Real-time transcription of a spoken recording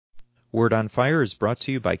Word on Fire is brought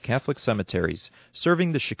to you by Catholic Cemeteries,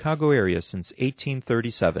 serving the Chicago area since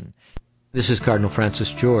 1837. This is Cardinal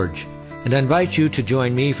Francis George, and I invite you to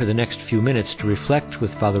join me for the next few minutes to reflect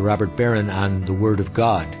with Father Robert Barron on the Word of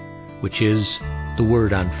God, which is the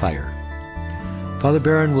Word on Fire. Father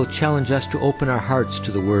Barron will challenge us to open our hearts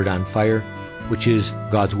to the Word on Fire, which is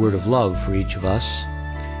God's word of love for each of us.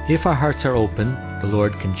 If our hearts are open, the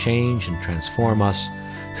Lord can change and transform us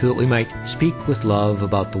so that we might speak with love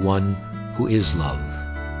about the one who is love.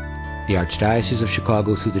 The Archdiocese of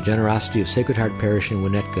Chicago, through the generosity of Sacred Heart Parish in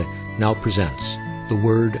Winnetka, now presents the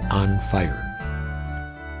Word on Fire.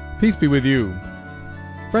 Peace be with you.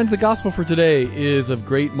 Friends, the Gospel for today is of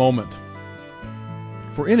great moment.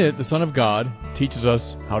 For in it, the Son of God teaches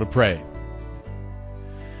us how to pray.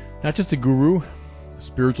 Not just a guru, a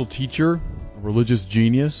spiritual teacher, a religious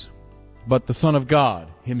genius, but the Son of God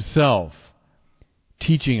himself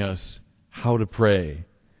teaching us how to pray.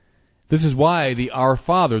 This is why the Our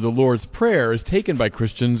Father, the Lord's Prayer, is taken by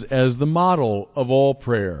Christians as the model of all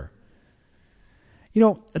prayer. You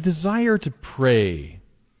know, a desire to pray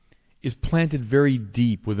is planted very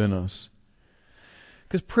deep within us.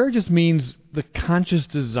 Because prayer just means the conscious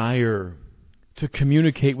desire to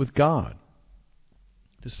communicate with God,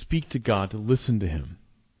 to speak to God, to listen to Him.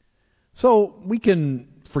 So we can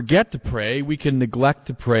forget to pray, we can neglect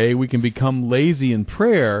to pray, we can become lazy in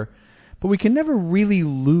prayer, but we can never really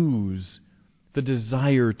lose the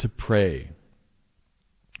desire to pray.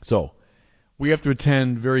 So we have to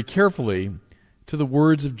attend very carefully to the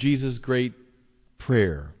words of Jesus' great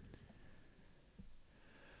prayer.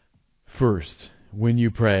 First, when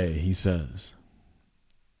you pray, he says,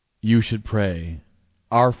 you should pray,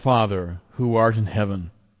 Our Father, who art in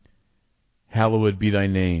heaven, hallowed be thy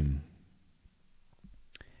name.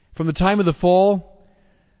 From the time of the fall,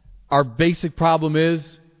 our basic problem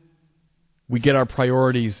is we get our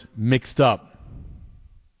priorities mixed up.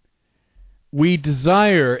 We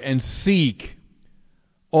desire and seek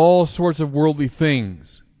all sorts of worldly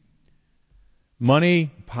things.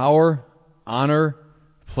 Money, power, honor,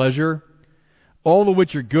 pleasure, all of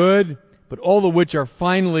which are good, but all of which are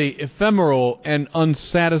finally ephemeral and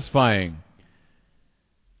unsatisfying.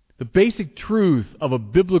 The basic truth of a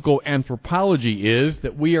biblical anthropology is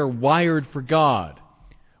that we are wired for God.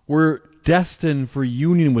 We're destined for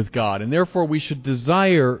union with God, and therefore we should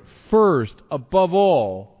desire first, above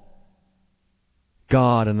all,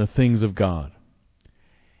 God and the things of God.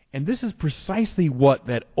 And this is precisely what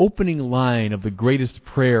that opening line of the greatest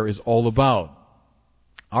prayer is all about.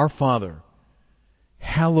 Our Father,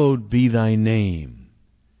 hallowed be thy name.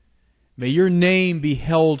 May your name be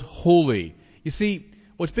held holy. You see,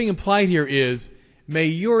 what's being implied here is, may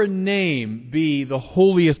your name be the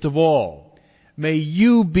holiest of all. May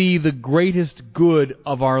you be the greatest good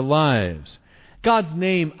of our lives. God's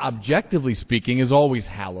name, objectively speaking, is always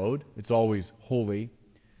hallowed. It's always holy.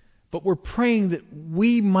 But we're praying that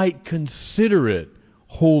we might consider it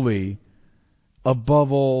holy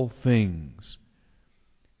above all things.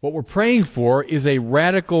 What we're praying for is a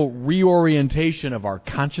radical reorientation of our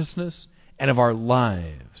consciousness and of our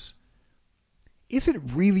lives. Is it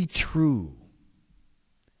really true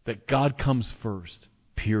that God comes first,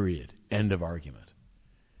 period, end of argument?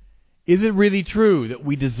 Is it really true that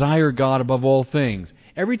we desire God above all things?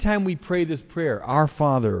 Every time we pray this prayer, Our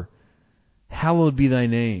Father, hallowed be thy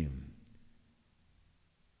name,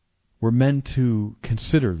 we're meant to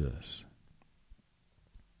consider this.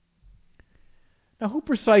 Now, who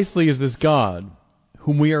precisely is this God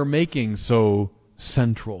whom we are making so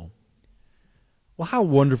central? Well, how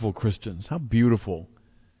wonderful, Christians, how beautiful,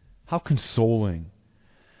 how consoling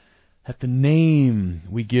that the name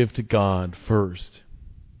we give to God first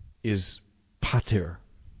is Pater,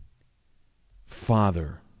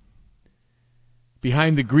 Father.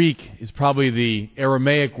 Behind the Greek is probably the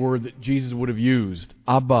Aramaic word that Jesus would have used,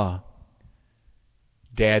 Abba,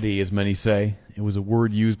 Daddy, as many say. It was a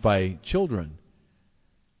word used by children.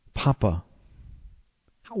 Papa.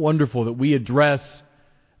 How wonderful that we address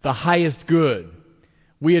the highest good.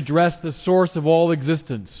 We address the source of all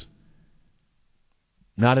existence,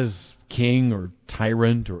 not as king or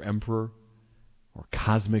tyrant or emperor or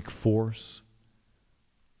cosmic force,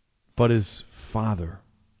 but as Father.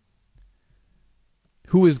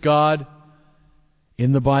 Who is God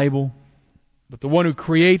in the Bible? But the one who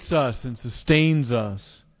creates us and sustains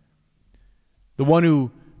us, the one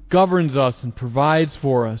who governs us and provides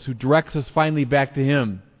for us, who directs us finally back to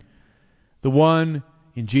Him, the one,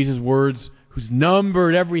 in Jesus' words, who's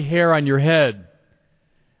numbered every hair on your head.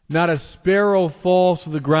 Not a sparrow falls to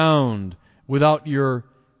the ground without your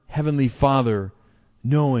Heavenly Father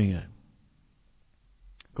knowing it.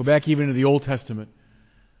 Go back even to the Old Testament.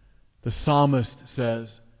 The psalmist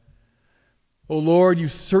says, "O Lord, you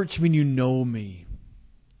search me and you know me.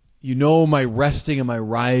 You know my resting and my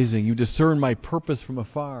rising. You discern my purpose from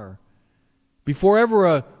afar. Before ever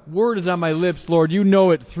a word is on my lips, Lord, you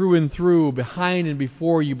know it through and through. Behind and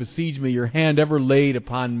before you besiege me, your hand ever laid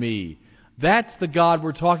upon me." That's the God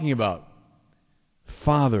we're talking about.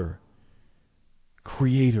 Father,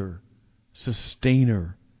 Creator,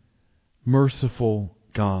 Sustainer, merciful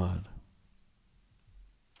God.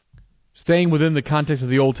 Staying within the context of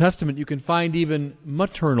the Old Testament, you can find even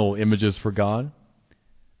maternal images for God.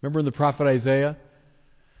 Remember in the prophet Isaiah?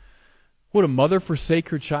 Would a mother forsake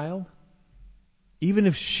her child? Even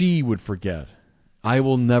if she would forget, I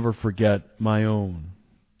will never forget my own.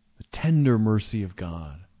 The tender mercy of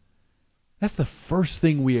God. That's the first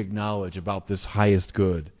thing we acknowledge about this highest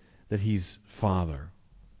good, that He's Father.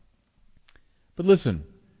 But listen,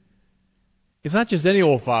 it's not just any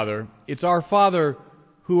old Father, it's our Father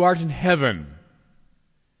who art in heaven.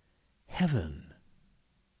 Heaven.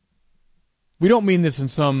 We don't mean this in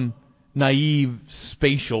some naive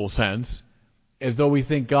spatial sense, as though we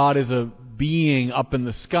think God is a being up in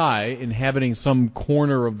the sky, inhabiting some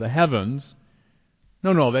corner of the heavens.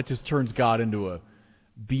 No, that just turns God into a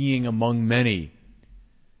being among many.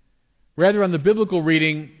 Rather, on the biblical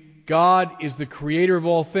reading, God is the creator of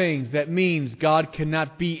all things. That means God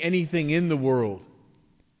cannot be anything in the world.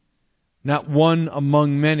 Not one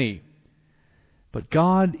among many. But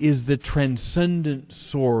God is the transcendent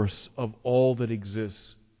source of all that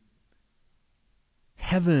exists.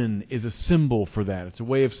 Heaven is a symbol for that. It's a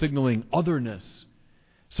way of signaling otherness.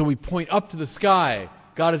 So we point up to the sky.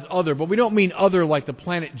 God is other. But we don't mean other like the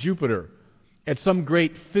planet Jupiter, at some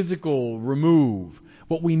great physical remove.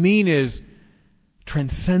 What we mean is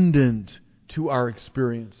transcendent to our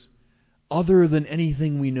experience. Other than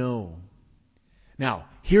anything we know. Now,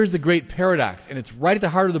 here's the great paradox, and it's right at the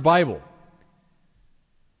heart of the Bible.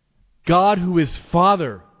 God, who is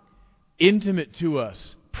Father, intimate to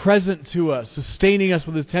us, present to us, sustaining us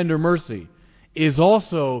with His tender mercy, is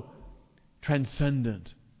also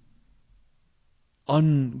transcendent,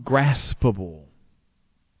 ungraspable.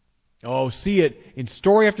 Oh, see it in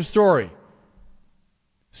story after story.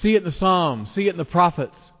 See it in the Psalms, see it in the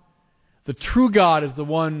prophets. The true God is the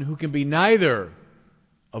one who can be neither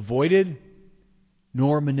avoided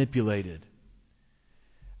nor manipulated.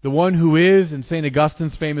 The one who is, in St.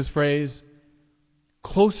 Augustine's famous phrase,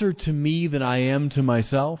 closer to me than I am to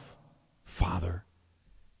myself, Father,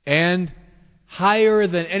 and higher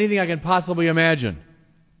than anything I can possibly imagine,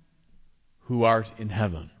 who art in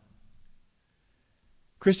heaven.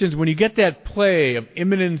 Christians, when you get that play of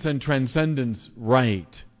immanence and transcendence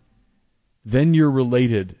right, then you're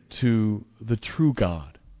related to the true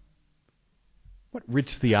God. What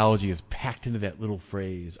rich theology is packed into that little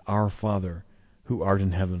phrase, our Father, who art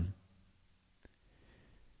in heaven.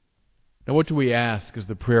 Now what do we ask as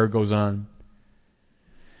the prayer goes on?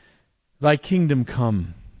 Thy kingdom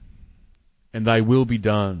come, and thy will be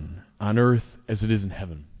done, on earth as it is in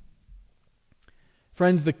heaven.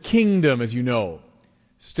 Friends, the kingdom, as you know,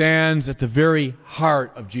 stands at the very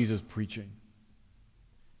heart of Jesus' preaching.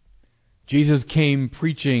 Jesus came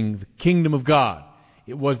preaching the kingdom of God.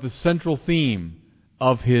 It was the central theme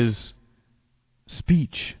of His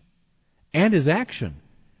speech and His action.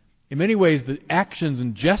 In many ways, the actions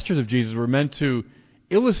and gestures of Jesus were meant to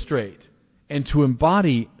illustrate and to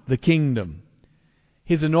embody the kingdom.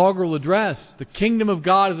 His inaugural address, the kingdom of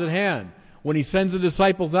God is at hand. When He sends the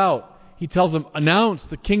disciples out, He tells them, announce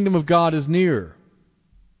the kingdom of God is near.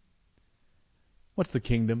 What's the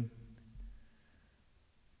kingdom?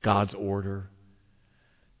 God's order.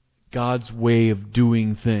 God's way of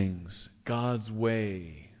doing things. God's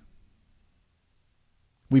way.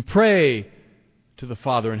 We pray to the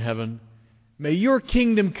Father in heaven, may your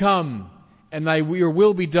kingdom come and your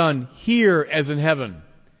will be done here as in heaven.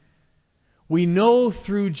 We know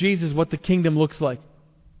through Jesus what the kingdom looks like.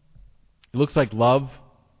 It looks like love,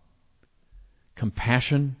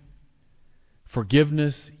 compassion,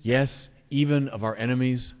 forgiveness, yes, even of our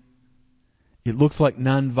enemies. It looks like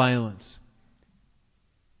nonviolence.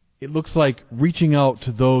 It looks like reaching out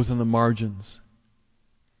to those on the margins.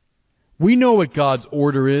 We know what God's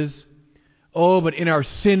order is. Oh, but in our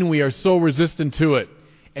sin we are so resistant to it.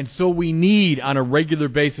 And so we need on a regular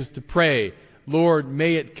basis to pray, Lord,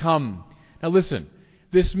 may it come. Now listen,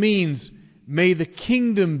 this means may the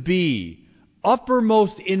kingdom be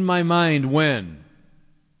uppermost in my mind when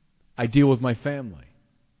I deal with my family,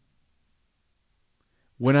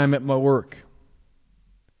 when I'm at my work,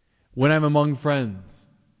 when I'm among friends,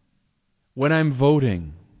 when I'm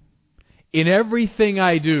voting. In everything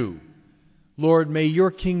I do, Lord, may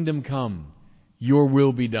your kingdom come, your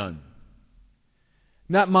will be done.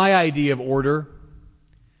 Not my idea of order,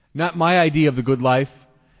 not my idea of the good life,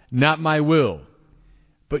 not my will,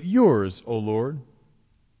 but yours, O Lord.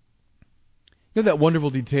 You know that wonderful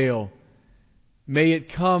detail, may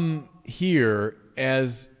it come here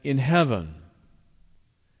as in heaven.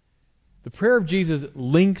 The prayer of Jesus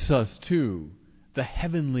links us to the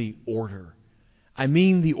heavenly order. I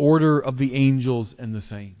mean the order of the angels and the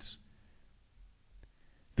saints.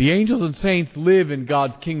 The angels and saints live in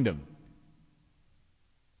God's kingdom.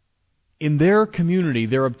 In their community,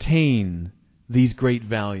 they obtain these great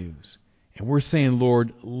values. And we're saying,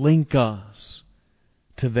 Lord, link us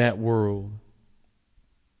to that world.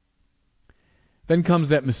 Then comes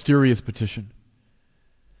that mysterious petition.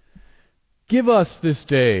 Give us this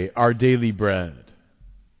day our daily bread.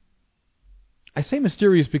 I say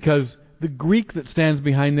mysterious because the Greek that stands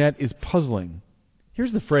behind that is puzzling.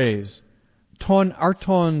 Here's the phrase, ton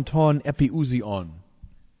arton ton epiousion.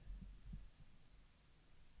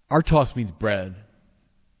 Artos means bread.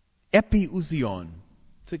 Epiousion.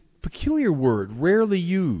 It's a peculiar word, rarely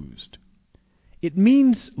used. It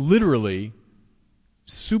means literally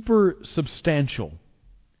super substantial.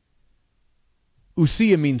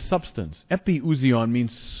 Ousia means substance. Epiousion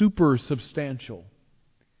means super substantial.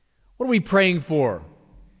 What are we praying for?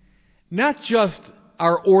 Not just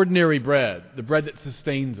our ordinary bread, the bread that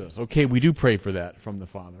sustains us. Okay, we do pray for that from the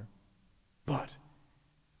Father. But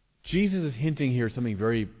Jesus is hinting here something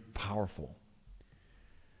very powerful.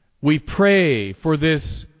 We pray for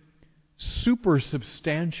this super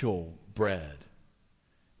substantial bread.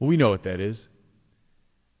 Well, we know what that is.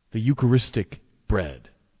 The Eucharistic bread,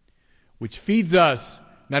 which feeds us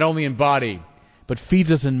not only in body, but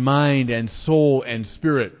feeds us in mind and soul and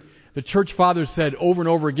spirit. The Church Fathers said over and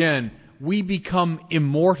over again, we become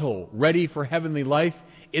immortal, ready for heavenly life,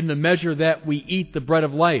 in the measure that we eat the bread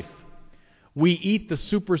of life. We eat the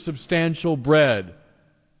supersubstantial bread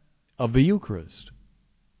of the Eucharist.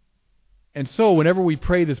 And so whenever we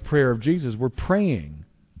pray this prayer of Jesus, we're praying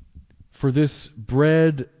for this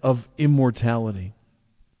bread of immortality.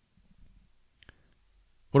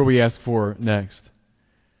 What do we ask for next?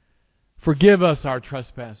 Forgive us our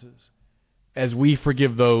trespasses, as we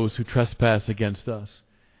forgive those who trespass against us.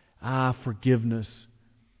 Forgiveness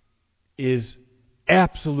is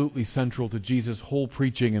absolutely central to Jesus' whole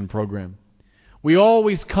preaching and program. We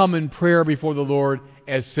always come in prayer before the Lord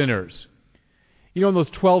as sinners. You know, in those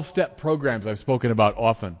 12-step programs I've spoken about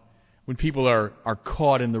often, when people are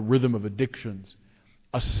caught in the rhythm of addictions,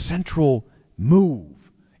 a central move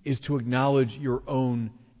is to acknowledge your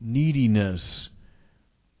own neediness,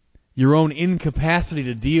 your own incapacity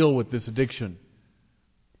to deal with this addiction.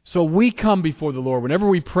 So we come before the Lord, whenever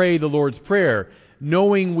we pray the Lord's Prayer,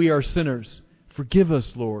 knowing we are sinners. Forgive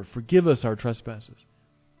us, Lord. Forgive us our trespasses.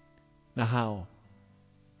 Now how?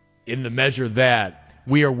 In the measure that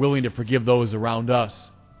we are willing to forgive those around us.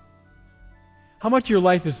 How much of your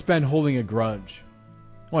life is spent holding a grudge?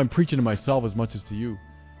 Well, I'm preaching to myself as much as to you.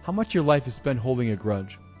 How much of your life is spent holding a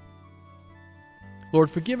grudge? Lord,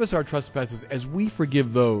 forgive us our trespasses as we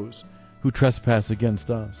forgive those who trespass against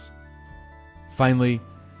us. Finally,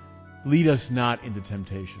 lead us not into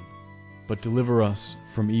temptation, but deliver us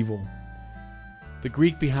from evil. The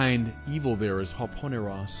Greek behind evil there is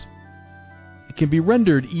hoponeros. It can be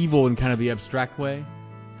rendered evil in kind of the abstract way,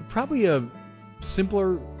 but probably a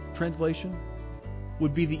simpler translation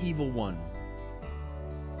would be the evil one.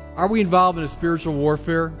 Are we involved in a spiritual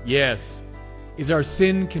warfare? Yes. Is our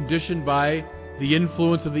sin conditioned by the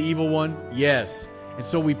influence of the evil one? Yes. And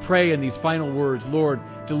so we pray in these final words, Lord,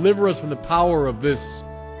 deliver us from the power of this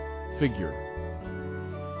figure.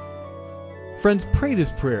 Friends, pray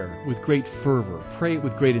this prayer with great fervor. Pray it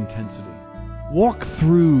with great intensity. Walk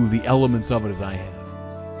through the elements of it as I have,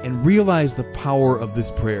 and realize the power of this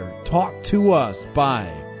prayer, taught to us by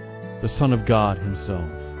the Son of God Himself.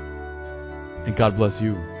 And God bless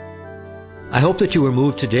you. I hope that you were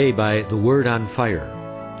moved today by the Word on Fire.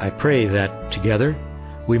 I pray that together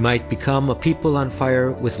we might become a people on fire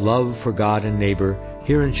with love for God and neighbor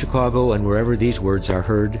here in Chicago and wherever these words are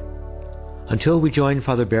heard. Until we join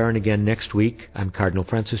Father Barron again next week, I'm Cardinal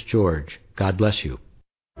Francis George. God bless you.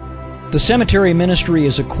 The cemetery ministry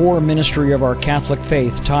is a core ministry of our Catholic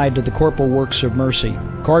faith tied to the corporal works of mercy.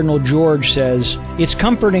 Cardinal George says, "It's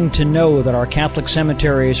comforting to know that our Catholic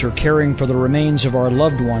cemeteries are caring for the remains of our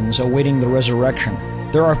loved ones awaiting the resurrection.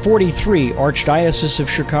 There are 43 Archdiocese of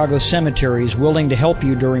Chicago cemeteries willing to help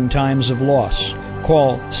you during times of loss.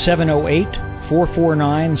 Call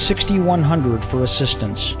 708-449-6100 for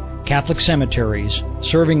assistance. Catholic Cemeteries,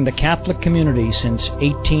 serving the Catholic community since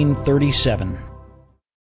 1837.